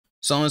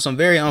So in some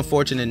very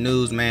unfortunate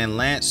news, man,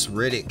 Lance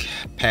Reddick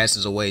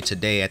passes away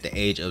today at the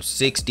age of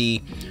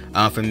 60.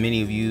 For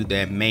many of you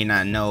that may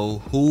not know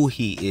who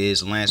he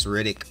is, Lance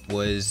Reddick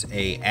was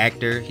a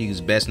actor. He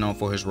was best known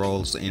for his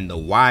roles in The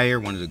Wire,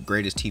 one of the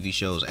greatest TV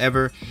shows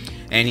ever.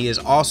 And he is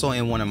also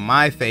in one of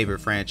my favorite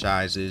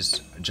franchises,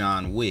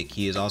 John Wick.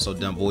 He has also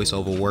done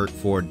voiceover work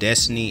for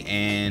Destiny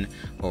and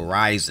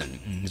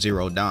Horizon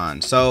Zero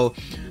Dawn. So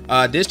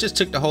this just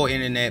took the whole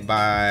internet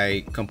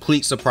by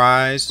complete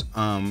surprise.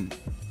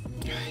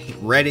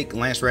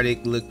 Lance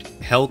Reddick looked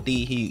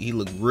healthy. He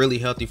looked really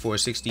healthy for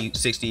 60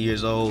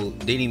 years old.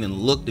 Didn't even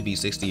look to be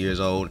 60 years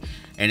old.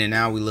 And then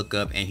now we look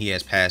up and he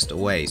has passed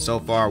away. So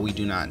far we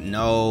do not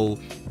know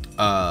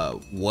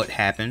what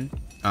happened.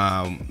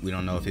 We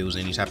don't know if it was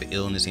any type of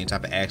illness, any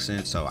type of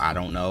accident, so I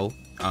don't know.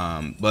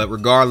 But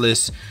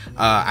regardless,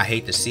 I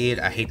hate to see it.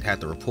 I hate to have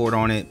to report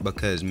on it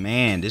because,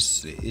 man,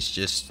 it's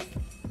just,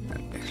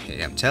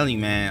 I'm telling you,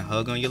 man,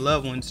 hug on your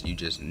loved ones. You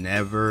just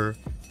never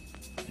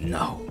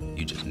know.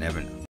 You just never know.